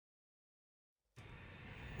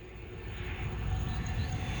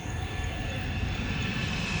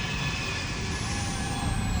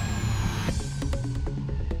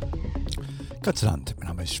Grüezi, mein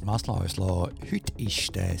Name ist Masler Häusler. Heute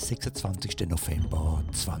ist der 26. November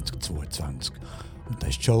 2022 und das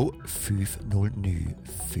ist die Show 509.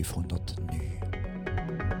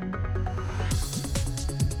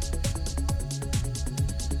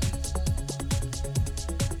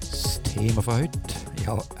 Das Thema von heute,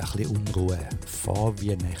 ja, ein bisschen Unruhe,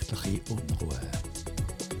 vorweihnachtliche Unruhe.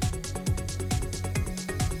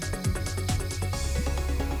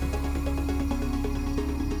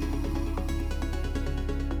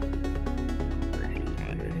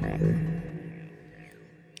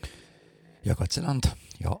 Ja, Gott sei Dank.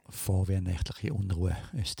 Ja, vorweihnachtliche Unruhe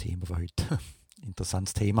ist das Thema von heute.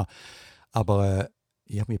 Interessantes Thema. Aber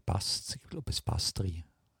irgendwie passt es. Ich glaube, es passt rein.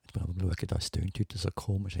 Jetzt muss ich mal schauen, das tönt heute so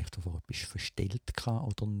komisch. Echt davor etwas verstellt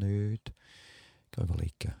oder nicht. Ich kann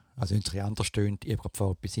überlegen. Also, wenn es anders tönt, ich habe gerade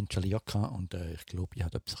vorher etwas installiert und ich glaube, ich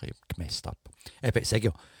habe etwas gemessen ab. Eben, ich sage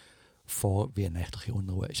ja, vorweihnachtliche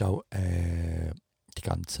Unruhe ist auch die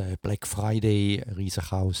ganze Black Friday,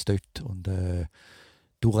 Riesenchaos dort und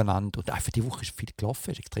durcheinander. Und einfach die Woche ist viel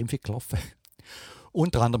gelaufen, ist extrem viel gelaufen.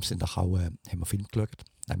 Unter anderem haben wir Film geschaut.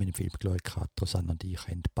 Haben wir einen Film geschaut, Rosanna und ich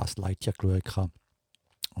haben Buzz Lightyear geschaut.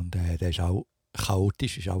 Und der ist auch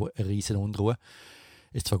chaotisch, ist auch eine riesen Unruhe.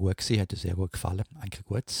 Ist zwar gut gewesen, hat mir sehr gut gefallen. Eigentlich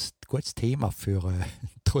ein gutes Thema für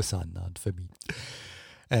Rosanna und für mich.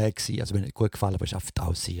 Also mir hat gut gefallen, aber es ist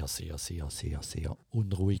auch sehr, sehr, sehr, sehr, sehr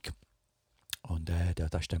unruhig. Und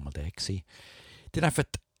das war dann mal der gewesen. Dann einfach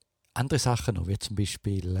andere Sachen noch, wie zum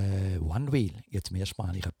Beispiel OneWheel. Jetzt zum ersten Mal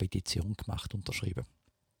habe ich eine Petition gemacht, unterschrieben.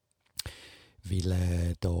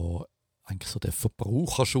 Weil da eigentlich so der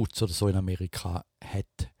Verbraucherschutz oder so in Amerika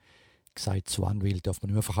hat gesagt, das OneWheel darf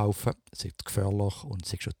man nicht mehr verkaufen, es ist gefährlich und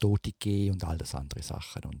es ist schon Tote gegeben und all das andere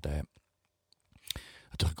Sachen. Und natürlich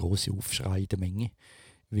ein grosser Aufschrei in der Menge.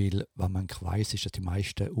 Weil, was man weiss, ist, dass die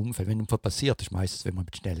meisten Unfälle, wenn ein Unfall passiert, ist meistens, wenn man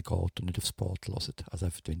mit schnell geht und nicht aufs Board hört. Also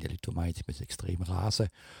wenn die Leute meinen, sie müssen extrem rasen.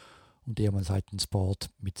 Und jemand sagt ins Board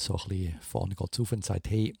mit so ein bisschen vorne geht es auf und sagt,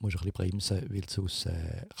 hey, musst du ein bisschen bremsen, weil sonst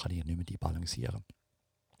kann ich nicht mehr balancieren. Und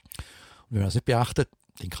wenn man das nicht beachtet,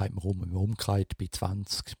 dann kreiert man rum. Wenn man rumkreiert bei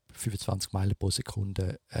 25 Meilen pro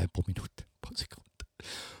Sekunde,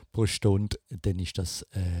 pro Stunde, dann ist das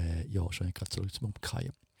schon gerade so zum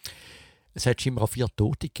Umkehren. Es hat schon immer auch 4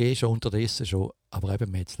 Tote gegeben, schon unterdessen schon, aber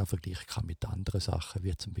eben, man hat es noch verglichen mit anderen Sachen,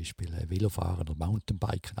 wie zum Beispiel Velofahren oder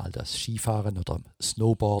Mountainbiken, all das Skifahren oder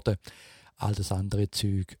Snowboarden, all das andere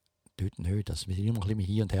Zeug, dort nicht. Also wir sind immer ein bisschen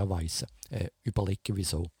hier und her weissen, überlegen,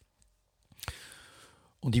 wieso.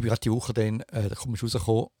 Und ich bin gerade die Woche dann, da komme ich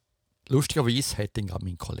rausgekommen, lustigerweise hat dann gerade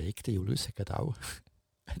mein Kollege, der Julius, hat auch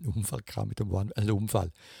einen Unfall gehabt mit dem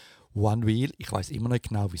Unfall. OneWheel, ich weiss immer nicht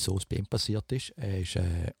genau, wieso es bei ihm passiert ist. Er ist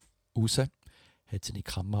raus, hat seine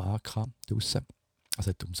Kamera angehabt, draussen.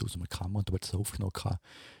 Also hat aus einer Kamera und da hat es aufgenommen. Man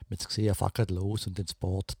hat es gesehen, er fackelt los und dann das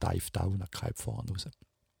Board dive down und kommt vorne raus.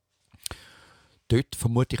 Dort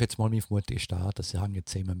vermute ich jetzt mal, meine Vermutung ist da, dass sie hängen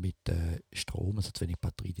zusammen mit Strom, also zu wenig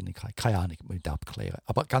Batterie drin. Keine Ahnung, muss ich abklären.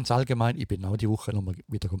 Aber ganz allgemein, ich bin auch die Woche nochmal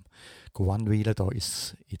wieder one-wheelen, da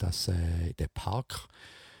ist in den Park,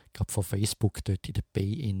 gerade vor Facebook, dort in der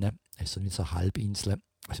Bay innen, ist so eine Halbinsel.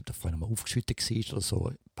 Ich weiß nicht, ob da vorher nochmal aufgeschüttet war oder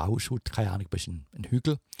so, Bauschutt, keine Ahnung, das ist ein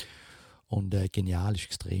Hügel. Und genial, ist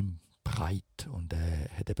extrem breit und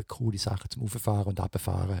hat eben coole Sachen zum Rauffahren und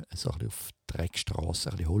Runterfahren, so ein bisschen auf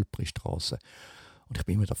Dreckstraßen, ein bisschen holprige Straßen. Und ich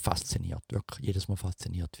bin immer wieder fasziniert, wirklich jedes Mal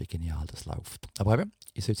fasziniert, wie genial das läuft. Aber eben,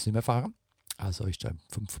 ich soll es nicht mehr fahren. Also ist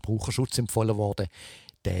vom Verbraucherschutz empfohlen worden,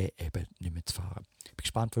 den eben nicht mehr zu fahren. Ich bin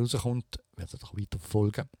gespannt, was rauskommt, werde es auch weiter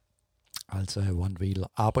verfolgen als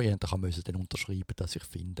OneWheeler. Aber ich musste dann unterschreiben, dass ich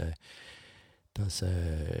finde, dass,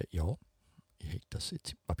 ich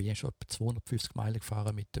bin schon etwa 250 Meilen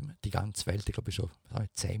gefahren mit dem, die ganze Welt. Ich glaube, ich habe schon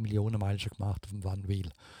 10 Millionen Meilen schon gemacht auf dem OneWheel.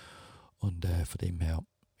 Und von dem her,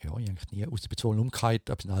 ja, ich eigentlich nie aus der Bezahlung umgekehrt,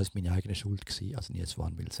 aber es war alles meine eigene Schuld gewesen, also nie das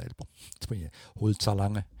OneWheel selber. Jetzt bin ich Holz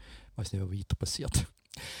anlangen, weiß nicht, was weiter passiert.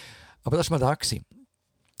 Aber das war mal da gewesen.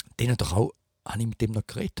 Den doch auch habe ich mit dem noch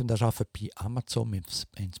geredet und er arbeitet bei Amazon, wir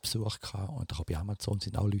haben Besuch gehabt und auch bei Amazon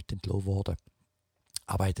sind auch Leute entlassen worden.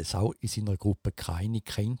 Aber er hat es auch in seiner Gruppe keine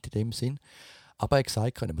kennt in dem Sinn. Aber er hat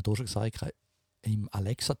gesagt, ich habe schon gesagt, im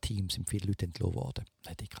Alexa-Team sind viele Leute entlassen worden.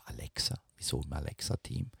 Dann dachte ich, Alexa, wieso im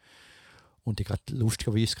Alexa-Team? Und ich hatte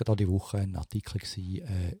lustigerweise gerade auch die Woche einen Artikel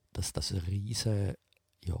gesehen, dass das ein riesen,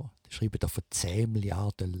 die schreiben da von 10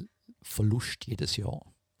 Milliarden Verlust jedes Jahr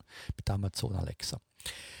mit Amazon Alexa.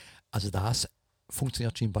 Also das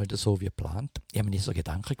funktioniert scheinbar so wie geplant. Ich habe mir nicht so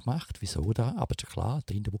Gedanken gemacht, wieso da, aber ist ja klar,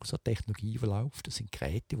 dahinter, wo so Technologie läuft, das sind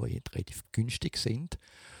Geräte, die relativ günstig sind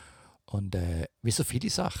Und wie so viele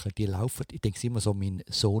Sachen, die laufen, ich denke immer so mein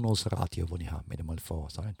Sonos-Radio, das ich habe, mit einmal vor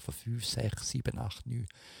 5, 6, 7, 8, 9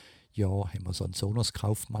 Jahren haben wir so einen Sonos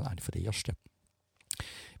gekauft, mal einen von den ersten.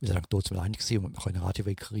 Wir waren dort mal einig und wir können einen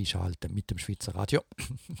Radiowecker einschalten mit dem Schweizer Radio.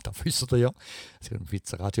 Das wisst ihr ja. Sie können dem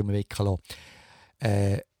Schweizer Radio wecken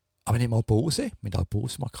lassen. Aber wir haben auch Bose. Wir haben auch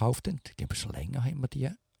Bose mal gekauft. Die haben schon länger haben wir die.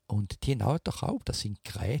 Und die haben doch auch, das sind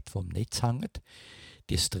Geräte, die am Netz hängen.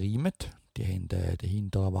 Die streamen. Die haben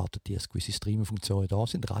dahinter erwartet, dass gewisse Streaming-Funktionen da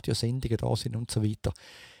sind, Radiosendungen da sind und so weiter.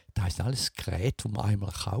 Das sind alles Geräte, die man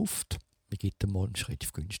einmal kauft. Wir geben mal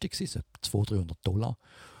relativ günstig, so $200-300.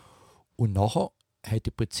 Und nachher hat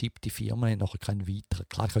im Prinzip die Firma nachher keinen weiteren.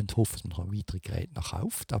 Klar, ihr könnt hoffen, dass man noch ein weiteres Gerät noch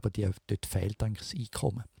kauft, aber dort fehlt eigentlich das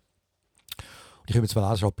Einkommen. Und ich habe jetzt mal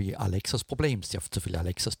anschauen, bei Alexas Problem, dass die einfach so viele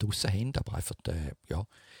Alexas draussen haben, aber einfach,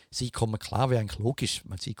 das Einkommen, klar, wäre eigentlich logisch,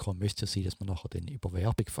 weil das Einkommen müsste ja sein, dass man nachher dann über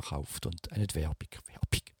Werbung verkauft und nicht Werbung.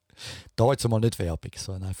 Da jetzt mal nicht Werbung,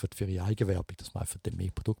 sondern einfach für ihre Eigenwerbung, dass man einfach dann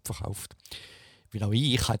mehr Produkt verkauft. Wie auch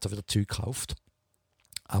ich habe jetzt auch wieder Zeug gekauft.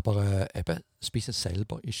 Aber eben, das Business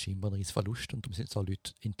selber ist immer ein riesen Verlust und darum sind jetzt auch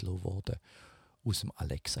Leute entlassen worden aus dem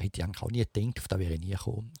Alexa. Hätte ich eigentlich auch nie gedacht, auf das wäre ich nie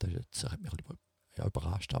gekommen. Das hat mich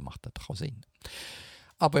überrascht, das macht auch Sinn.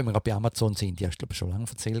 Aber wenn wir bei Amazon sind, die hast du schon lange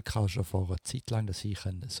erzählt, schon vor einer Zeit lang, dass ich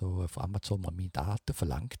so von Amazon mal meine Daten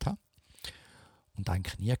verlangt habe und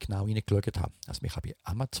eigentlich nie genau reingeschaut habe. Also ich kann bei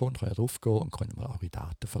Amazon draufgehen und kann mal eure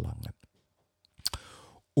Daten verlangen.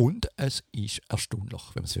 Und es ist erstaunlich,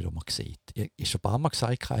 wenn man es wieder mal sieht. Ich habe schon ein paar Mal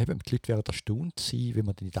gesagt, die Leute werden erstaunt sein, wenn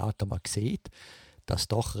man die Daten mal sieht, dass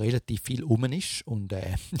doch relativ viel rum ist. Und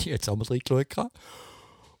ich jetzt auch mal reingeschaut.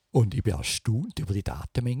 Und ich bin erstaunt über die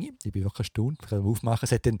Datenmenge. Ich bin wirklich erstaunt. Ich kann aufmachen.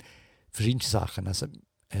 Es hat dann verschiedene Sachen. Also,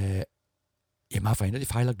 ich habe einfach nicht die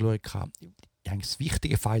Pfeiler geschaut. Ich habe das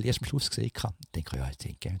wichtige Pfeil erst am Schluss gesehen. Ich denke, ja, jetzt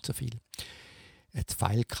sind gar nicht so viel. Jetzt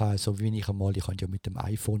Pfeil kann, so wie ich einmal, ich könnt ja mit dem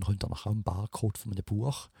iPhone könnt ihr auch einen Barcode von einem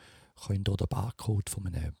Buch, könnt ihr den Barcode von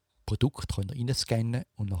einem Produkt könnt ihr reinscannen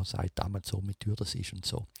und dann sagt Amazon, wie teuer das ist und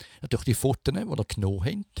so. Natürlich die Fotos, die ihr genommen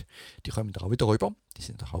habt, die kommen da auch wieder rüber. Die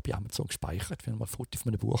sind auch bei Amazon gespeichert, wenn ihr mal ein Foto von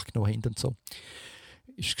einem Buch genommen habt und so.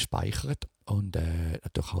 Ist gespeichert und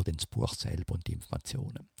natürlich auch dann das Buch selber und die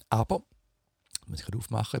Informationen. Aber, muss ich gerade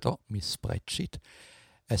aufmachen, da, mein Spreadsheet,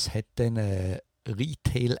 es hat dann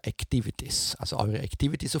Retail Activities, also eure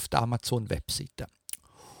Activities auf der Amazon-Webseite.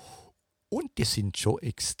 Und die sind schon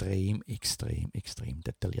extrem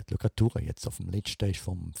detailliert. Schaut jetzt auf dem letzten ist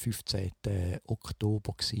vom 15.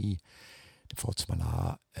 Oktober gewesen. Da fängt es mal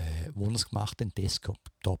an, wo es gemacht haben, Desktop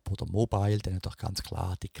oder Mobile, dann natürlich ganz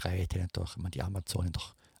klar, die Geräte haben natürlich, die Amazon haben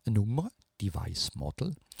doch eine Nummer, Device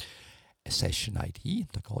Model, eine Session ID,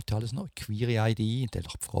 da geht ja alles noch, Query ID, dann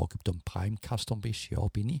noch die Frage, ob du ein Prime Custom bist, ja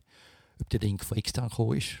bin ich. Ob der Link von extern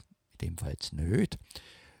gekommen ist, in dem Fall jetzt nicht.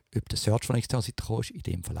 Ob der Search von externer Seite gekommen ist, in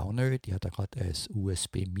dem Fall auch nicht. Ich habe da gerade ein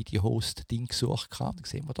USB-MIDI-Host-Ding gesucht. Da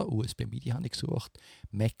sehen wir da, USB-MIDI habe ich gesucht.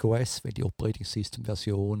 macOS, welche Operating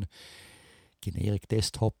System-Version. Generic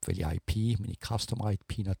Desktop, welche IP, meine Customer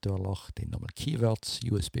IP natürlich. Dann nochmal Keywords,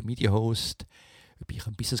 USB-MIDI-Host. Ob ich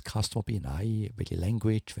ein Business Customer bin, nein. Welche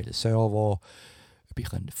Language, welche Server. Ob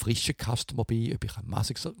ich ein frischer Customer bin, ob ich ein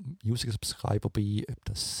User Subscriber bin, ob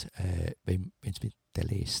das, wenn es mit der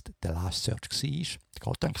Last Search war, das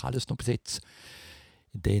geht eigentlich alles noch bis jetzt.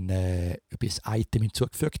 Dann, ob ich ein Item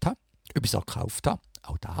hinzugefügt habe, ob ich es auch gekauft habe,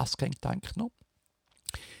 auch das geht eigentlich noch.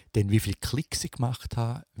 Dann wie viele Klicks ich gemacht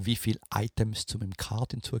habe, wie viele Items zu meinem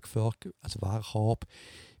Card hinzugefügt, also Warenkorb,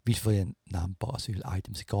 wie viele Number, also wie viele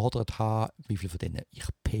Items ich geordert habe, wie viele von denen ich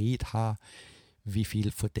paid habe, wie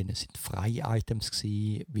viele von denen sind freie Items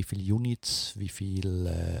gewesen, wie viele Units, wie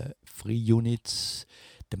viele Free Units,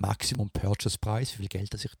 der Maximum Purchase Price, wie viel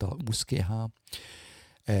Geld das ich da ausgegeben habe,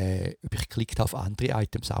 ob ich geklickt habe auf andere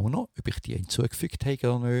Items auch noch, ob ich die hinzugefügt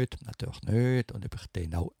habe oder nicht, natürlich nicht, und ob ich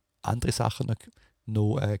dann auch andere Sachen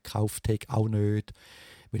noch gekauft habe, auch nicht,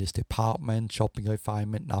 weil das Department, Shopping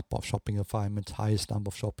Refinement, Number of Shopping Refinements, Highest Number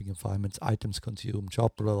of Shopping Refinements, Items Consumed,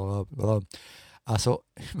 Shop, blablabla. Also,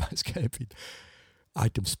 ich weiß gar nicht, wie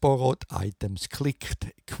Items borrowed, Items clicked,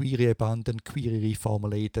 Query abandoned, Query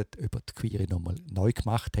reformulated, über die Query nochmal neu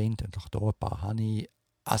gemacht haben. Und auch da ein paar habe ich.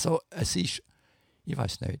 Also es ist, ich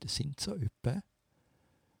weiß nicht, es sind so etwa,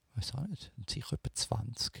 weiß auch nicht, sicher etwa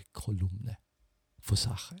 20 Kolumnen von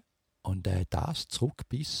Sachen. Und das zurück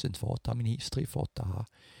bis in die meine History von da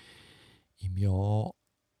im Jahr,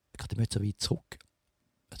 ich gehe nicht so weit zurück.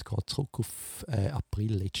 Es geht zurück auf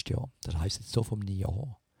April letztes Jahr. Das heisst jetzt so vom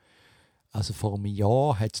Jahr. Also vor einem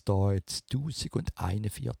Jahr hat es da jetzt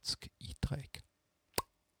 1041 Einträge.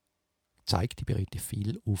 Zeigt die relativ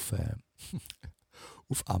viel auf,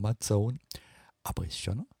 auf Amazon. Aber es ist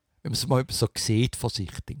schon noch wenn man es mal so sieht vor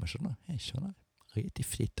sich, denkt man schon, ist schon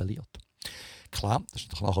relativ detailliert. Klar, das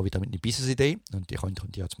ist natürlich auch wieder mit einer Business-Idee und die könnte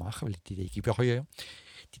ich jetzt machen, weil die Idee gibt ja.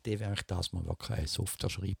 Die Idee wäre eigentlich, dass man wirklich eine Software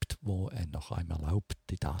schreibt, die nachher einem erlaubt,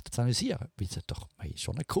 die Daten zu analysieren. Weil es doch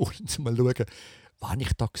schon cool ist, mal schauen, wann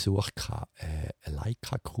ich da gesucht habe. Eine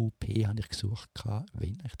Leica QP habe ich gesucht. Wann habe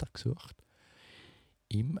ich da gesucht?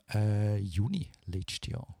 Im Juni letztes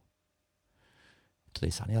Jahr.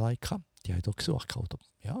 Das habe ich Leica. Die habe ich da gesucht. Oder?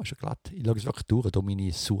 Ja, ist ja glatt. Ich schaue es wirklich durch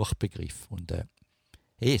meine Suchbegriffe. Und es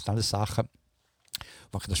sind alles Sachen,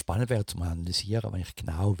 was das spannend wäre zu analysieren,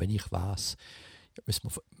 wenn ich weiß,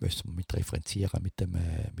 müssen wir mit referenzieren mit dem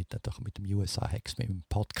USA Hacks, mit dem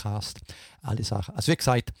Podcast, alle Sachen. Also wie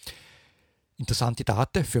gesagt, interessante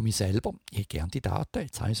Daten für mich selber. Ich hätte gerne die Daten,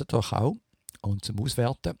 jetzt habe ich sie natürlich auch und zum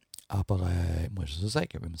Auswerten. Aber ich muss so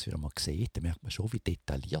sagen, wenn man es wieder mal sieht, dann merkt man schon, wie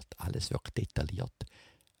detailliert, alles wirklich detailliert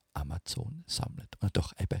Amazon sammelt. Und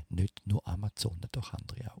doch eben nicht nur Amazon, natürlich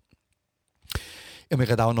andere auch. Ich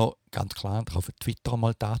möchte auch noch ganz klar auf Twitter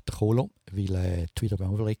mal Daten holen, weil Twitter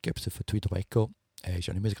beim Überlegen, ob sie von Twitter weggehen. Ist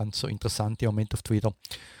ja nicht mehr ganz so interessant im Moment auf Twitter.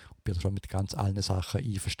 Ich bin schon mit ganz allen Sachen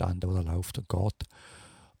einverstanden, was da läuft und geht.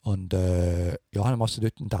 Und dann musst du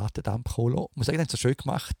dort einen Datendump holen. Ich muss sagen, das ist so schön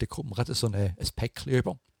gemacht. Da kommt man gerade so ein Päckchen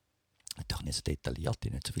über. Natürlich nicht so detailliert,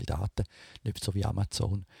 nicht so viele Daten, nicht so wie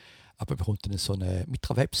Amazon. Aber man bekommt dann so mit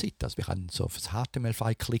einer Webseite. Also wir können so auf das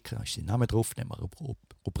HTML-File klicken, da ist sein Name drauf, nehmen wir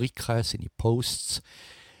Rubriken, seine Posts.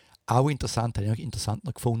 Auch interessant, habe ich noch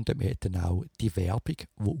interessanter gefunden, wir hatten auch die Werbung,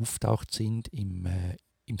 die auftaucht sind im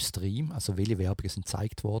Stream, also welche Werbungen sind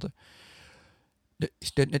gezeigt worden. Es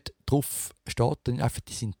steht nicht drauf, steht dann einfach,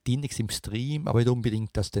 die sind drin im Stream, aber nicht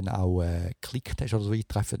unbedingt, dass du dann auch geklickt hast oder so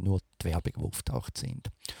weiter, einfach nur die Werbung, die auftaucht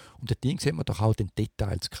sind. Und dort sieht man doch auch den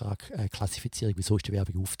Details, Klassifizierung, wieso ist die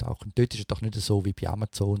Werbung auftaucht. Und dort ist es doch nicht so wie bei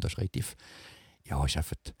Amazon, das ist relativ, ist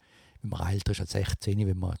einfach, wenn man älter ist als 16,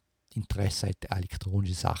 wenn man Interesse hat an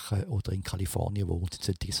elektronischen Sachen oder in Kalifornien wohnt,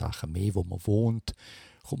 sind solche Sachen mehr, wo man wohnt,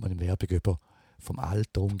 kommt man eine Werbung über vom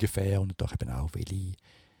Alter ungefähr und doch eben auch, welche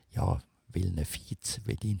Feeds,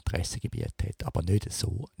 welche Interessengebiete hat, aber nicht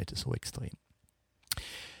so extrem.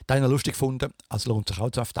 Da habe ich noch lustig gefunden, also lohnt sich auch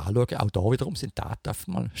zu anschauen, auch da wiederum sind Daten einfach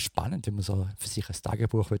mal spannend, wenn man so für sich ein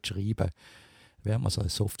Tagebuch schreiben will, wäre man so eine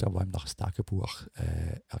Software, die einem nach ein Tagebuch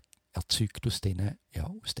erzeugt aus diesen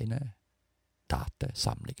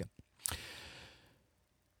Datensammlungen.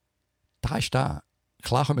 Da ist da,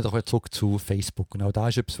 klar kommen wir doch wieder zurück zu Facebook, und auch da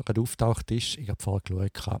ist etwas, was gerade auftaucht ist, ich habe vorher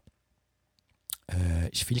geschaut,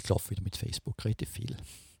 ist viel gelaufen wieder mit Facebook, relativ viel.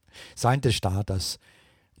 Das eine ist da, dass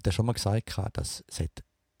der schon mal gesagt hat, dass es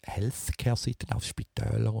Healthcare-Seiten auf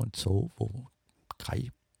Spitälern und so, wo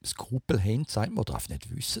keine Skrupel haben, sagt man, oder einfach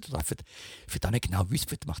nicht wissen, oder einfach für das nicht genau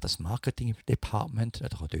wissen, wie macht das Marketing-Department,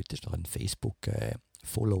 oder dort ist noch ein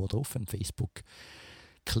Facebook-Follower drauf, ein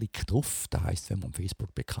Facebook-Klick drauf. Das heisst, wenn man auf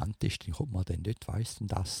Facebook bekannt ist, dann kommt man dann dort, weiss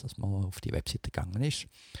dass man auf die Webseite gegangen ist.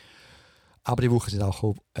 Aber die Woche sind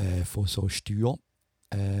auch von so Steuern.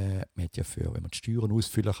 Wenn man die Steuern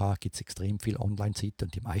ausfüllen kann, gibt es extrem viele Online-Seiten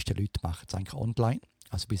und die meisten Leute machen es eigentlich online.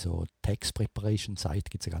 Also bei so Tax-Preparation-Seiten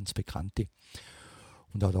gibt es eine ganz bekannte.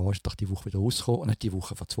 Und auch da ist doch die Woche wieder rausgekommen, nicht die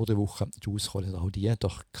Woche, vor 2 Wochen rausgekommen, dass auch die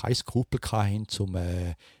doch kein Skrupel hatten, um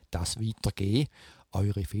das weiterzugeben.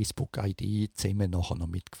 Eure Facebook-ID zusammen nachher noch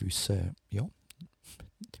mit gewissen, ich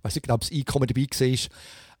weiß nicht genau, ob das Einkommen dabei war,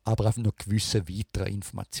 aber einfach noch gewisse weitere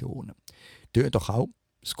Informationen. Die doch auch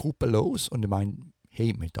skrupellos und ich meine,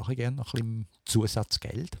 hey, wir hätten auch gerne noch ein bisschen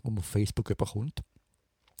Zusatzgeld, das man auf Facebook bekommt,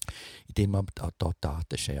 indem man da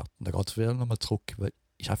Daten shared. Und da geht es wieder nochmal zurück, weil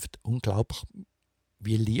es ist einfach unglaublich,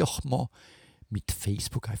 wie leicht man mit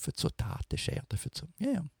Facebook einfach so Daten shared. So,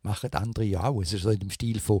 machen andere ja auch. Es ist so in dem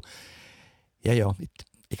Stil von, ich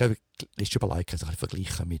glaube, letztes Überlegen kann sich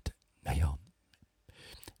vergleichen mit, ein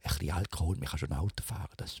bisschen Alkohol, man kann schon Auto fahren,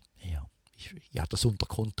 ich habe das unter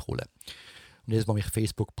Kontrolle. Und jedes Mal, wenn ich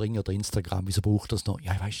Facebook bringe oder Instagram, wieso braucht das noch?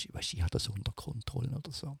 Ja, ich habe das unter Kontrolle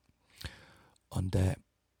oder so. Und eben,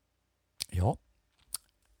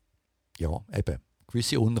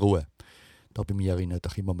 gewisse Unruhe da bei mir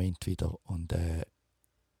doch im Moment wieder. Und eben,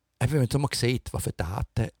 wenn man jetzt mal sieht, was für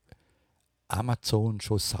Daten Amazon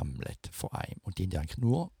schon sammelt vor allem. Und die eigentlich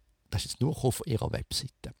das ist jetzt nur von ihrer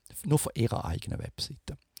Webseite, nur von ihrer eigenen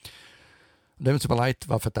Webseite. Und wenn man sich überlegt,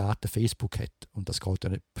 was für Daten Facebook hat, und das geht ja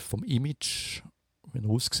nicht vom Image, wenn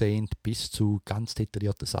aussehen, bis zu ganz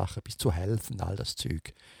detaillierten Sachen, bis zu Health und all das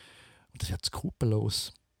Zeug. Und das wird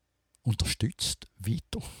skrupellos unterstützt,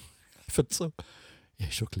 weiter. So.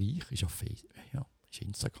 Ist schon gleich, ist auf Facebook, ist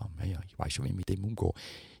Instagram, ich weiß schon, wie ich mit dem umgehe.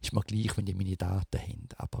 Ist mir gleich, wenn die meine Daten haben,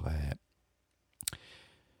 aber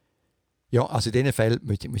Ja, also in diesen Fällen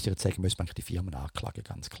müsste ich jetzt sagen, müsste man die Firmen anklagen,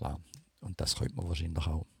 ganz klar. Und das könnte man wahrscheinlich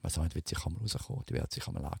auch. Weiß auch nicht, wird sicher mal rauskommen. Die werden sicher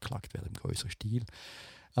einmal angeklagt werden im größeren Stil.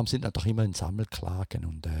 Aber es sind natürlich immer in Sammelklagen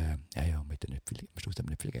und mit nicht viel, am Schluss haben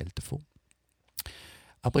wir nicht viel Geld davon.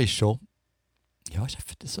 Aber ist schon, ja, ist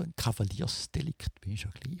einfach so ein Kavaliersdelikt, wie ist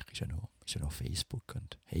ja gleich, ist ja noch Facebook.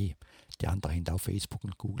 Und hey, die anderen haben auch Facebook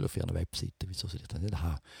und Google auf ihrer Webseite, wieso soll ich das nicht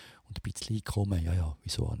haben? Und ein bisschen einkommen, ja,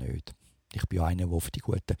 wieso auch nicht? Ich bin ja einer, der auf die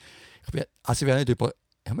guten. Ich will nicht über.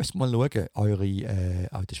 Ja, müsst mal schauen, eure,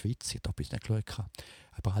 auch in der Schweiz, ich habe da ein bisschen nicht geschaut,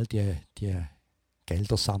 aber all die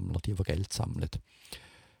Geldersammler, die Geld sammeln,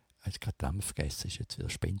 ich habe gerade den Namen vergessen, ist jetzt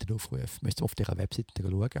wieder Spendenaufruf. Müsst ihr auf dieser Webseite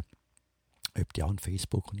schauen, ob die auch in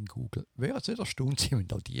Facebook und in Google. Wäre es nicht erstaunt sein,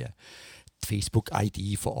 wenn auch die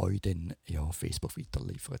Facebook-ID von euch dann Facebook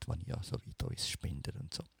weiterliefert, wenn ihr so weiter was spendet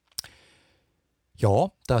und so.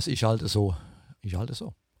 Ja, das ist halt so.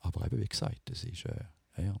 Aber eben, wie gesagt, das ist,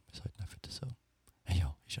 wir sollten einfach so.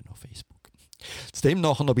 Ja, ist ja noch Facebook. Zu dem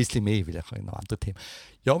nachher noch ein bisschen mehr, weil ich noch andere Themen.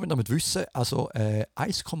 Ja, wenn ihr wissen, also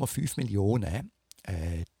 1,5 Millionen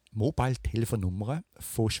Mobile-Telefonnummern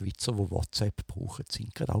von Schweizer, die WhatsApp brauchen,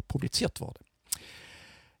 sind gerade auch publiziert worden.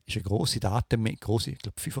 Ist eine grosse Datenmenge, ich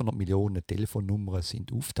glaube 500 Millionen Telefonnummern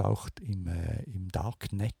sind auftaucht im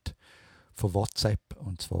Darknet von WhatsApp.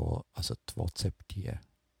 Und zwar, also die WhatsApp,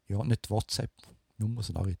 nicht die WhatsApp-Nummer,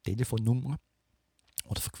 sondern auch die Telefonnummer.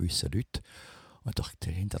 Oder für gewisse Leute. Und doch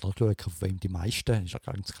hinterher geschaut, auf wem die meisten, ist ja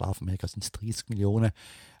ganz klar, von mir sind es 30 Millionen.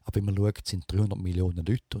 Aber wenn man schaut, sind 300 Millionen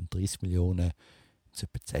Leute und 30 Millionen, das sind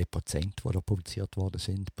etwa 10%, die da publiziert worden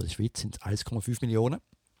sind. Bei der Schweiz sind es 1,5 Millionen.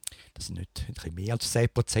 Das sind nicht ein bisschen mehr als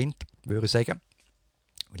 10%, würde ich sagen.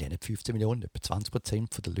 Weil ja nicht 15 Millionen, etwa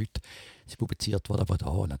 20% der Leute sind publiziert worden. Aber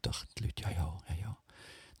da natürlich die Leute, ja.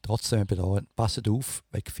 Trotzdem da, passt auf,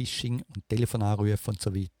 wegen Phishing und Telefonanrufen und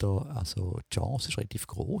so weiter. Also die Chance ist relativ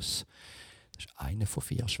groß. Das ist eine von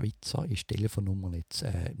 4 Schweizer, ist die Telefonnummer jetzt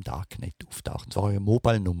im Darknet auftaucht. Und zwar eine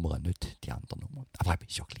Mobile-Nummer, nicht die andere Nummer. Aber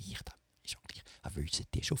ist ja gleich. Aber wissen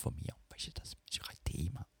die schon von mir? Weißt du, das ist ja kein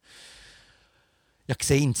Thema. Ja,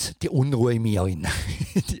 sehen Sie, die Unruhe in mir.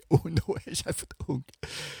 Die Unruhe ist einfach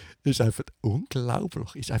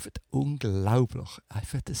unglaublich. Ist einfach unglaublich.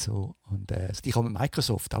 Einfach so. Und ich habe mit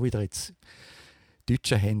Microsoft auch wieder jetzt. Die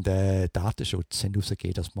Deutschen haben Datenschutz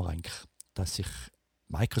herausgegeben, dass sich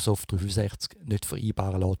Microsoft 365 nicht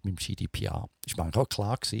vereinbaren lässt mit dem GDPR. Das war mir auch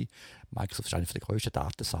klar gewesen. Microsoft ist einer der grössten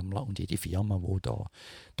Datensammler und jede Firma, die da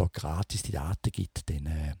gratis die Daten gibt,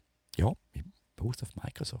 dann bewusst auf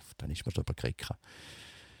Microsoft. Dann ist man darüber gekriegt.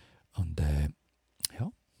 Und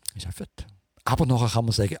ist einfach. Aber nachher kann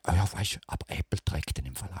man sagen, weißt du, aber Apple trägt den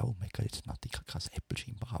im Fall auch. Man kann jetzt einen Artikel krass, Apple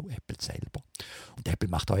scheinbar auch, Apple selber. Und Apple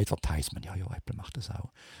macht auch Advertisement. Ja, Apple macht das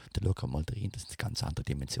auch. Dann schauen wir mal rein, das sind ganz andere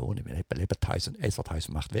Dimensionen. Wenn Apple Advertisement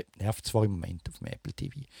macht, nervt zwar im Moment auf dem Apple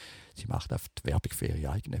TV. Sie macht auf die Werbung für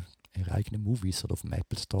ihre eigenen Movies oder auf dem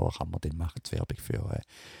Apple Store kann man dann machen, die Werbung für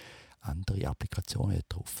andere Applikationen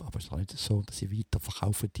drauf. Aber es ist auch nicht so, dass sie weiter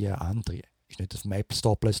verkaufen die andere. Es ist nicht, dass auf dem Apple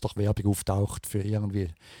Store plötzlich Werbung auftaucht für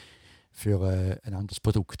ein anderes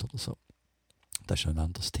Produkt oder so. Das ist schon ein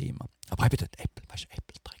anderes Thema. Aber eben dort Apple, weißt du,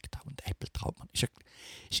 Apple trägt auch und Apple traut man. Ist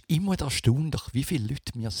immer erstaunlich, wie viele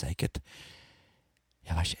Leute mir sagen,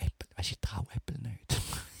 ja, weißt du, Apple, ich traue Apple nicht.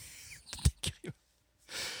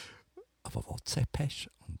 Aber WhatsApp hast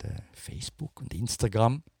und Facebook und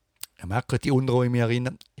Instagram. Ich merke die Unruhe in mir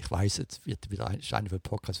erinnern. Ich weiss, jetzt wird wieder einer von den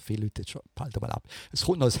Podcasts, viele Leute jetzt schon bald mal ab. Es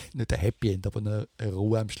kommt noch nicht ein Happy End, aber eine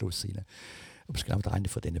Ruhe am Schluss rein. Aber es ist genau einer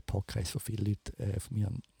von diesen Podcasts, wo viele Leute von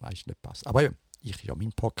mir meist nicht passen. Aber ja, ich habe ja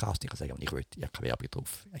meinen Podcast, ich kann sagen, ich habe keine Werbung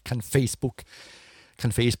drauf. Ich habe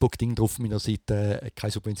kein Facebook-Ding drauf auf meiner Seite,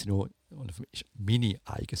 keine Subvention, und ist meine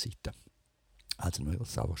eigene Seite. Also nur, dass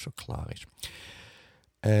es auch schon klar ist.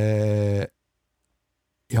 Eben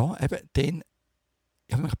dann,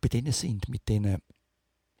 wenn wir bei denen sind, mit denen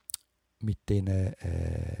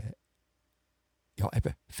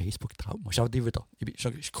Facebook-Traum. Ist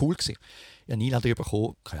cool gewesen. Ich habe eine Einladung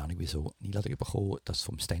bekommen, keine Ahnung wieso, dass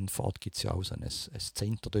vom Stanford gibt es ja auch so ein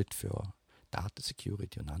Center dort für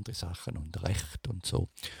Datensecurity und andere Sachen und Recht und so.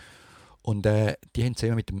 Und die haben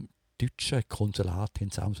zusammen mit dem deutschen Konsulat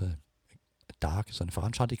haben sie auch so einen Tag, so eine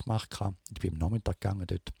Veranstaltung gemacht. Ich bin am Nachmittag gegangen,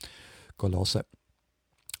 dort hören.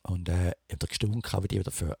 Und ich habe gestaunt, wie die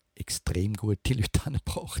wieder für extrem gute Leute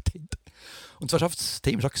angebracht haben. Und zwar war das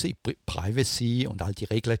Thema schon Privacy und all die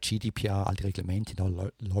Regeln, GDPR, all die Reglemente,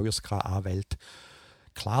 Lawyers, Anwälte.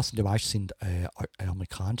 Klar, die meisten sind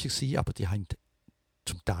amerikanische gewesen, aber die haben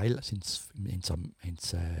zum Teil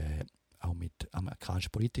auch mit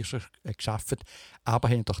amerikanischen Politikern gearbeitet, aber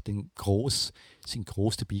haben doch sind gross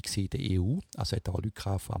dabei gewesen in der EU. Also hat auch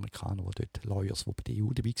Leute von Amerikanern, die dort Lawyers, die bei der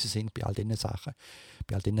EU dabei sind, bei all diesen Sachen,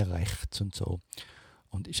 bei all diesen Rechts und so.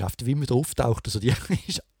 Und ich schaffte, wie man da auftaucht, also die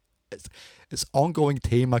ist ein ongoing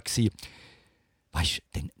Thema gewesen. Weißt du,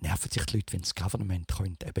 dann nerven sich die Leute, wenn das Government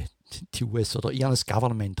könnte, eben die US oder ihr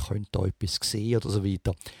Government könnte da etwas sehen oder so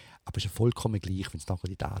weiter. Aber es ist ja vollkommen gleich, wenn es nachher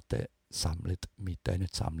die Daten sammelt, nicht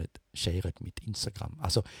sammelt, sharen mit Instagram.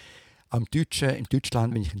 Also auch in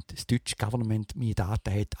Deutschland, wenn ich das deutsche Government meine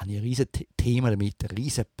Daten hat, habe ich ein riesiges Thema damit, ein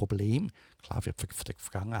riesiges Problem. Klar, von der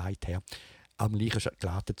Vergangenheit her. Aber gleich ist ein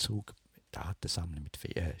geladener Zug. Daten sammeln,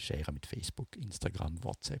 sharen mit Facebook, Instagram,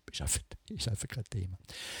 WhatsApp, ist einfach kein Thema.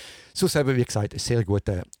 Sonst eben, wie gesagt, sehr gut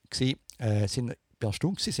gewesen. Sind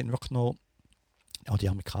erstaunt gewesen, sind wirklich noch, auch die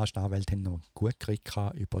amerikanischen Anwälte haben noch gut gekriegt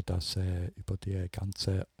über die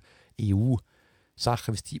ganzen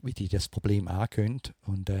EU-Sachen, wie die das Problem angehen.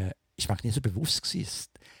 Und ich war nicht so bewusst gewesen,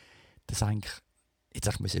 dass eigentlich jetzt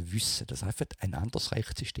auch wissen, dass einfach ein anderes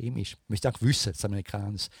Rechtssystem ist. Man müsste auch wissen, dass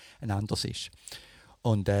Amerikaner ein anderes ist.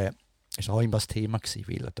 Und es war auch immer das Thema,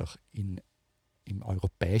 weil doch im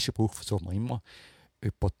europäischen Buch versucht man immer,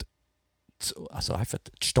 also einfach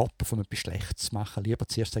zu stoppen, von etwas Schlechtes zu machen. Lieber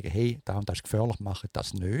zuerst sagen, hey, da und das ist gefährlich, machen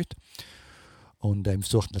das nicht. Und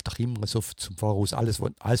versucht natürlich immer so zum Voraus alles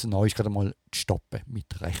neu ist, gerade mal zu stoppen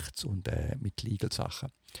mit Rechts- und mit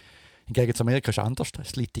Legal-Sachen. Hingegen in Amerika ist es anders.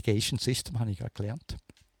 Das Litigation System habe ich gerade gelernt.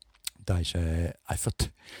 Da ist einfach,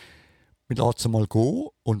 man lässt es mal gehen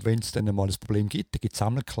und wenn es dann mal ein Problem gibt, dann gibt es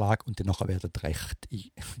Sammelklage und dann werden Recht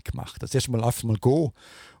gemacht. Das erste Mal einfach mal gehen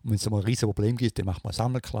und wenn es mal ein riesiges Problem gibt, dann macht man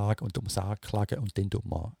Sammelklage und man Anklage und dann tut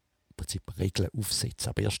man im Prinzip Regeln aufsetzen,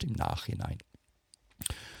 aber erst im Nachhinein.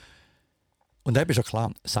 Und eben ist ja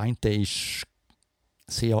klar, das eine ist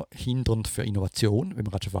sehr hindernd für Innovation, wenn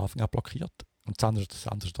man gerade schon von Anfang an blockiert. Und das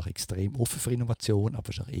andere ist doch extrem offen für Innovation, aber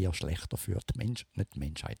es ist auch eher schlechter für die nicht die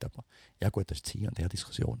Menschheit, aber ja gut, das ist die Hin- und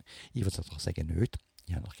Her-Diskussion. Ich würde doch sagen, nicht.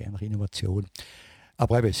 Ich habe noch gerne Innovation.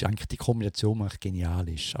 Aber eben, es ist eigentlich die Kombination, die genial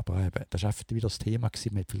ist. Aber eben, das war einfach wieder das Thema,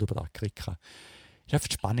 man hat viel darüber gekriegt. Es war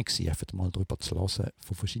einfach spannend, einfach mal darüber zu hören,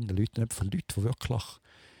 von verschiedenen Leuten, von Leuten, die wirklich,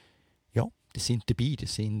 ja, die sind dabei, die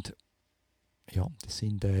sind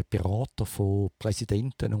Berater von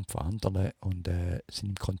Präsidenten und von anderen und sind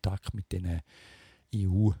in Kontakt mit den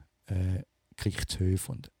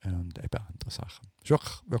EU-Gerichtshöfen und eben andere Sachen. Das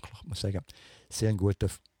ist wirklich, muss ich sagen, sehr ein guter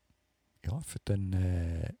für den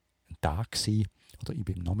Tag gewesen, oder ich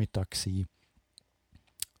war am Nachmittag gewesen.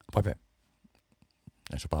 Aber eben,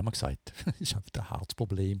 ich habe schon ein paar Mal gesagt, es ist einfach ein hartes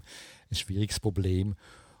Problem, ein schwieriges Problem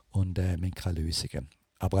und man hat keine Lösungen.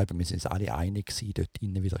 Aber eben, wir sind uns alle einig gewesen, dort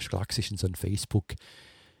innen wieder Schlags ist in so einem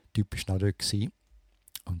Facebook-typisch noch dort gewesen.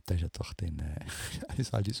 Und da ist ja doch dann,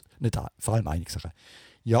 nicht vor allem einige Sachen.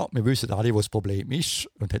 Ja, wir wissen alle, wo das Problem ist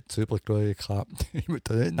und hat es übergeschaut, ich will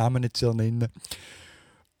den Namen nicht so nennen.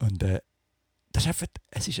 Und das ist einfach,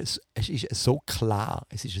 es ist so klar.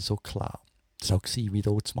 Das war auch wie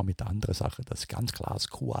dort mal mit anderen Sachen, dass es ganz klar das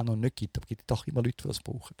QAnon nicht gibt, aber es gibt doch immer Leute, die das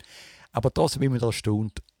brauchen. Aber trotzdem, wie man da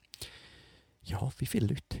erstaunt, ja, wie viele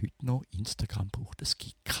Leute heute noch Instagram brauchen. Es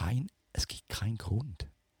gibt keinen Grund.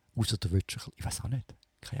 Außer der Wirtschaft. Ich weiß auch nicht.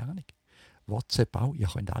 Keine Ahnung. WhatsApp auch. Ihr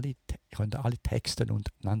könnt alle texten und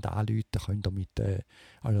einander anrufen. Könnt ihr mit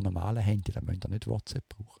eurem normalen Handy. Dann müsst ihr nicht WhatsApp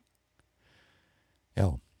brauchen.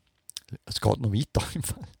 Ja. Es geht noch weiter.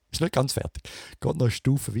 Es ist nicht ganz fertig. Es geht noch eine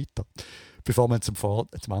Stufe weiter. Bevor wir zum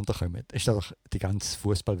anderen kommen. Ist doch die ganze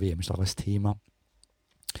Fußball-WM ist auch ein Thema.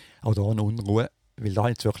 Auch da eine Unruhe. Weil da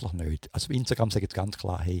jetzt wirklich nicht. Also Instagram sagt jetzt ganz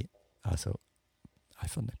klar, hey, also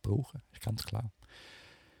einfach nicht brauchen, ist ganz klar.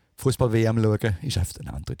 Fußball-WM schauen ist einfach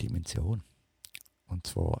eine andere Dimension. Und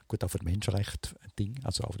zwar, gut, auch für das Menschenrecht ein Ding,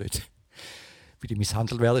 also auch dort, wie die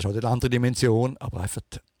misshandelt werden, ist auch eine andere Dimension, aber einfach,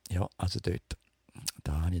 ja, also dort,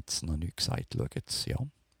 da habe ich jetzt noch nichts gesagt, schau jetzt, ja.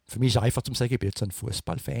 Für mich ist es einfach zu sagen, ich bin jetzt ein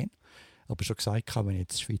Fußballfan, aber schon gesagt, wenn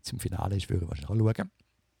jetzt die Schweiz im Finale ist, würde ich wahrscheinlich auch schauen.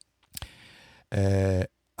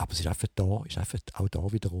 Aber es ist einfach auch da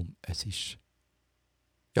wiederum, es ist,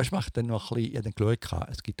 ja, ich mache dann noch ein bisschen, ich habe dann geschaut,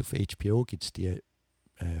 es gibt auf HBO, gibt es die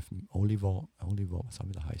Oliver, was auch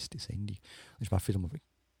wieder heisst, die Sendung. Und ich mache wieder mal,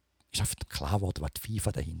 ist einfach klar geworden, was die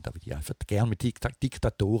FIFA dahinter, weil die einfach gerne mit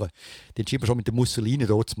Diktatoren, den haben schon mit der Mussolini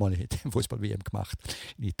dort mal den Fußball-WM gemacht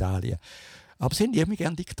in Italien. Aber sie haben immer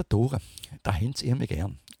gerne Diktatoren, da haben sie immer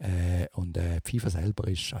gern. Und die FIFA selber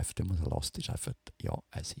ist einfach, wenn man so lässt, ist einfach, ja,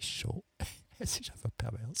 es ist schon... Es ist einfach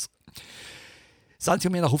pervers. Das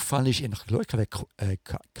Einzige, was mir noch aufgefallen ist, ich habe geschaut,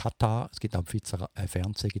 Katar, es gibt am Schweizer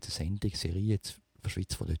Fernsehen gibt es eine Sendung, Serie jetzt für die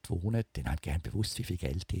Schweiz, die dort wohnen, denen haben gerne bewusst, wie viel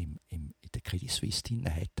Geld die in der Credit Suisse drin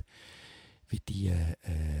hat. wie die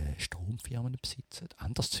Stromfirmen besitzen.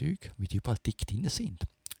 Anderes Zeug, wie die überall dick drin sind.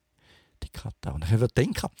 Die Katar. Und ich würde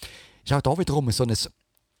denken, ist auch da wiederum so ein,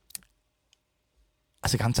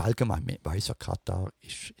 also ganz allgemein, man weiss ja, Katar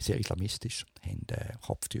ist sehr islamistisch, haben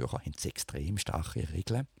Kopftücher, haben extrem starke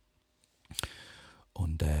Regeln.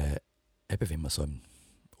 Und eben, wenn man so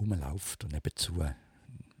rumläuft und nebenzu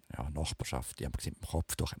Nachbarschaft, die haben gesagt, im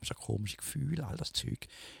Kopftuch haben wir schon komische Gefühle, all das Zeug,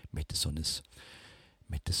 mit so einem,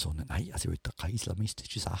 nein, also ich will da keine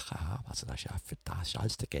islamistischen Sachen haben, also das ist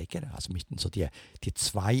alles dagegen. Also mit so die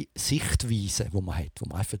zwei Sichtweisen, die man hat, wo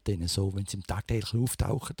man einfach denen so, wenn sie im tagtäglich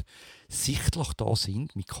auftauchen, sichtlich da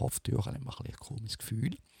sind, mit Kopftüchern, haben wir ein komisches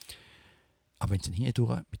Gefühl. Aber wenn sie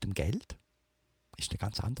hindurch mit dem Geld, ist das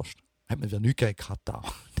ganz anders. Hat man wieder nichts gegen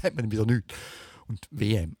Katar, da hat man wieder nichts. Und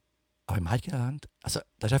WM. Aber im eigenen Land, also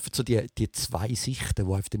das ist einfach so die zwei Sichten,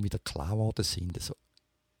 die einfach dann wieder klar geworden sind. Also,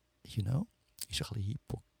 ist ein bisschen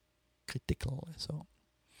hypocritical. So.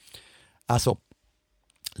 Also,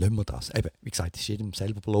 lassen wir das. Eben, wie gesagt, es ist jedem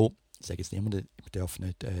selber überlassen. Ich sage jetzt niemandem, ich darf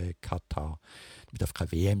nicht Katar, ich darf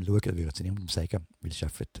keine WM schauen, würde ich jetzt niemandem sagen, weil es ist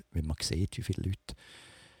einfach, wenn man sieht, wie viele Leute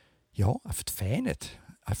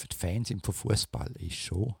einfach Fans sind von Fußball, ist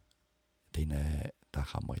schon, da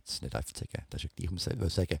kann man jetzt nicht einfach sagen, das ist ja gleich, man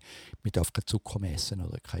sagen, man darf keinen Zucker mehr essen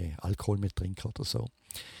oder keinen Alkohol mehr trinken oder so.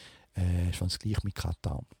 Schon das Gleiche mit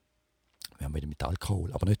Katar. Wir haben wieder mit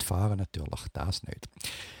Alkohol, aber nicht fahren natürlich, das nicht.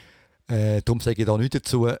 Darum sage ich da nichts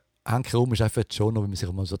dazu. Hankerum ist einfach schon, wenn man sich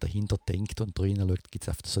mal so dahinter denkt und drinnen schaut, gibt es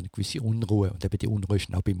einfach so eine gewisse Unruhe. Und eben die Unruhe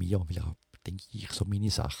ist auch bei mir, weil ja, denke ich, so meine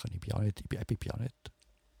Sachen. Ich bin ja nicht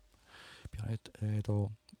da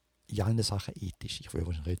in allen Sachen ethisch. Ich würde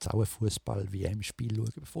wahrscheinlich jetzt auch ein Fußball-WM-Spiel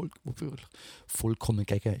schauen, wo ich vollkommen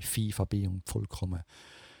gegen FIFA bin und vollkommen,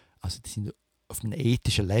 also die sind auf einem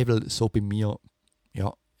ethischen Level so bei mir,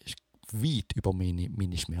 ja, ist weit über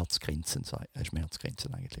meine Schmerzgrenzen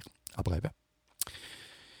eigentlich. Aber eben,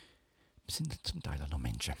 wir sind zum Teil auch noch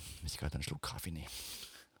Menschen. Wir müssen gerade einen Schluck Kaffee nehmen.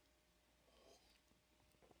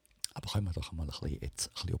 Aber können wir doch mal ein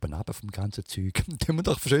bisschen oben runter vom ganzen Zeug. Können wir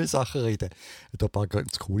doch von schönen Sachen reden. Da ein paar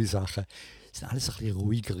ganz coole Sachen. Das sind alles ein bisschen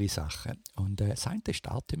ruhigere Sachen. Und das eine ist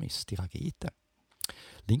Artemis, die Rakete.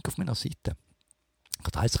 Link auf meiner Seite. Ich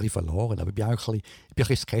habe alles ein bisschen verloren, aber ich bin auch ein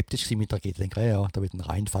bisschen skeptisch mit der Rakete. Ich denke, ja, da wird ein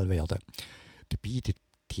Reinfall werden. Dabei,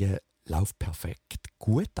 die läuft perfekt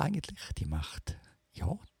gut eigentlich. Die macht,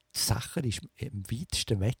 ja, die Sache, die ist am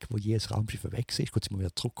weitesten weg, wo jedes Raumschiff weg ist. Gut, sind wir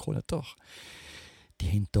wieder zurückholen doch.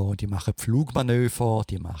 Die machen Flugmanöver,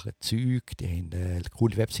 die machen Zeug, die haben eine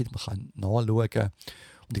coole Webseite, man kann nachschauen.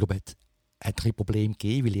 Und ich glaube, es hat ein Problem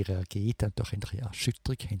gegeben, weil ihre Raketen durch eine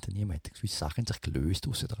Erschütterung haben. Niemand gewisse Sachen sich gelöst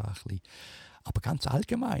aus dran. Aber ganz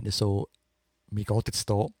allgemein, so, mir geht jetzt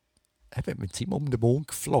da, wir sind immer um den Mond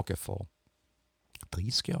geflogen, vor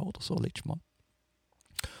 30 Jahren oder so, letztes Mal.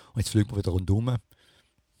 Und jetzt fliegen wir wieder rundherum,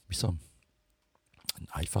 wie so ein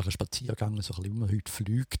einfacher Spaziergang, so ein bisschen, wie man heute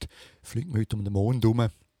fliegt man heute um den Mond herum,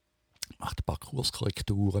 macht ein paar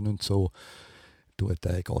Kurskorrekturen und so, geht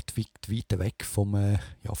weit weg von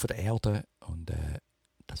der Erde und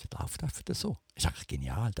das läuft einfach so. Das ist eigentlich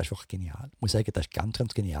genial, das ist wirklich genial. Ich muss sagen, das ist ganz,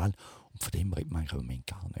 ganz genial und von dem redet man eigentlich im Moment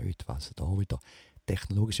gar nicht, was da wieder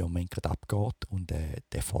technologisch im Moment gerade abgeht und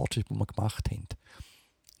der Fortschritt, den wir gemacht haben,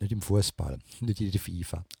 nicht im Fußball, nicht in der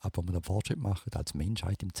FIFA, aber wenn wir den Fortschritt machen als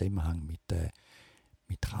Menschheit im Zusammenhang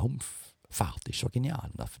mit Raumfahrt, ist schon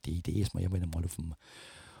genial. Und die Idee ist, man ja wieder mal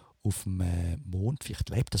auf dem Mond vielleicht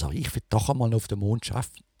lebt. Also ich will doch einmal auf dem Mond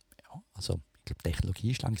arbeiten. Ja, also ich glaube, die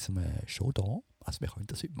Technologie ist langsam schon da. Also wir können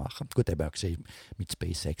das heute machen. Gut, eben auch gesehen mit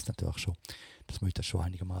SpaceX natürlich schon, dass man das schon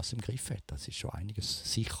einigermaßen im Griff hat. Das ist schon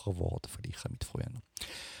einiges sicherer geworden, vielleicht mit früher.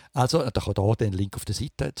 Also da kann da den Link auf der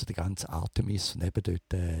Seite zu der ganzen Artemis und eben dort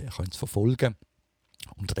können Sie verfolgen.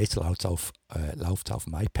 Unterdessen läuft es auf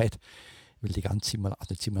dem iPad, weil die ganze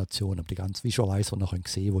Simulation, aber die ganze Visualizer noch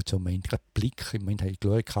sehen, wo so im Moment gerade Blick, im Moment habe ich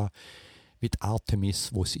geschaut, wie die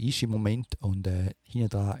Artemis, wo sie ist im Moment und hinten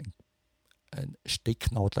dran ein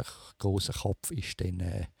stecknadelig grosser Kopf ist dann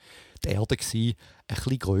die Erde gewesen, ein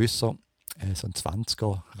bisschen grösser, so ein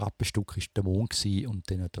 20er Rappenstück war der Mond gewesen,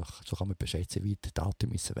 und dann so kann man beschätzen, wie die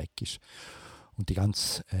Artemis weg ist. Und die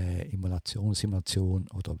ganze Simulation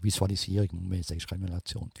oder Visualisierung, muss man sagen,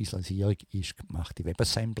 Simulation, die Visualisierung ist gemacht in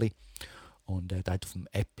WebAssembly und das hat auf dem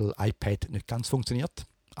Apple iPad nicht ganz funktioniert,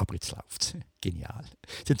 aber jetzt läuft es. Genial.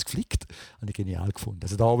 Sie haben es geflickt, habe ich genial gefunden.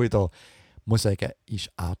 Also da wieder, muss ich sagen,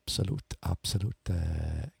 ist absolut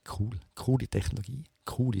cool. Coole Technologie,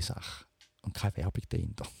 coole Sache. Und keine Werbung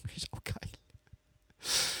dahinter. Ist auch geil.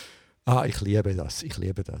 Ich liebe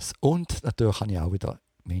das. Und natürlich habe ich auch wieder,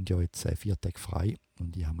 wir haben ja jetzt 4 Tage frei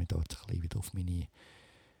und ich habe mich da jetzt ein bisschen wieder auf meine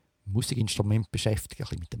Musikinstrument beschäftigt, ein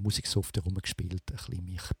bisschen mit der Musiksoftware rumgespielt, ein bisschen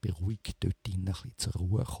mich beruhigt dort drin, ein bisschen zur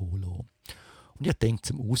Ruhe kommen lassen. Und ich denke,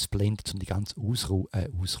 zum Ausblenden, zum die ganze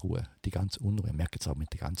Ausruhe, die ganze Unruhe, ich merke jetzt auch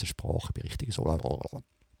mit der ganzen Sprache, bin richtig so,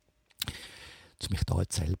 zu mich da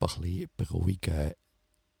jetzt selber ein bisschen beruhigen,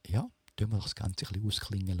 ja, tun wir das Ganze ein bisschen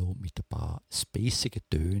ausklingen lassen mit ein paar spacigen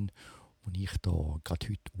Tönen, die ich da gerade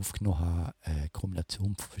heute aufgenommen habe, eine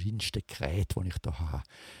Kombination von verschiedensten Geräten, die ich da habe,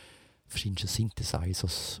 verschiedene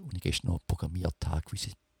Synthesizers, die ich gestern noch programmiert habe,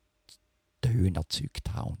 gewisse Töne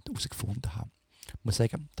erzeugt habe und herausgefunden habe. Ich muss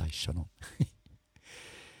sagen, das ist schon noch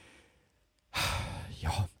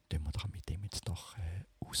ja, tun wir doch mit dem jetzt noch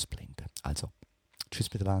ausblenden. Also,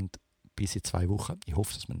 tschüss miteinander, bis in 2 Wochen. Ich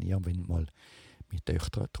hoffe, dass man irgendwann mal mit der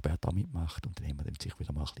Töchter Roberta mitmacht und dann haben wir dann sicher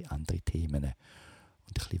wieder mal ein bisschen andere Themen und ein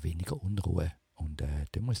bisschen weniger Unruhe. Und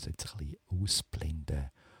dann muss jetzt ein bisschen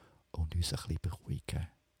ausblenden und uns ein bisschen beruhigen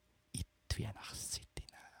in die Weihnachtszeit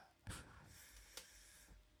hinein.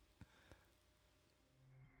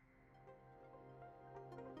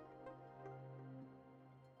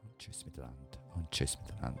 Und tschüss miteinander. Und tschüss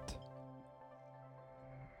miteinander.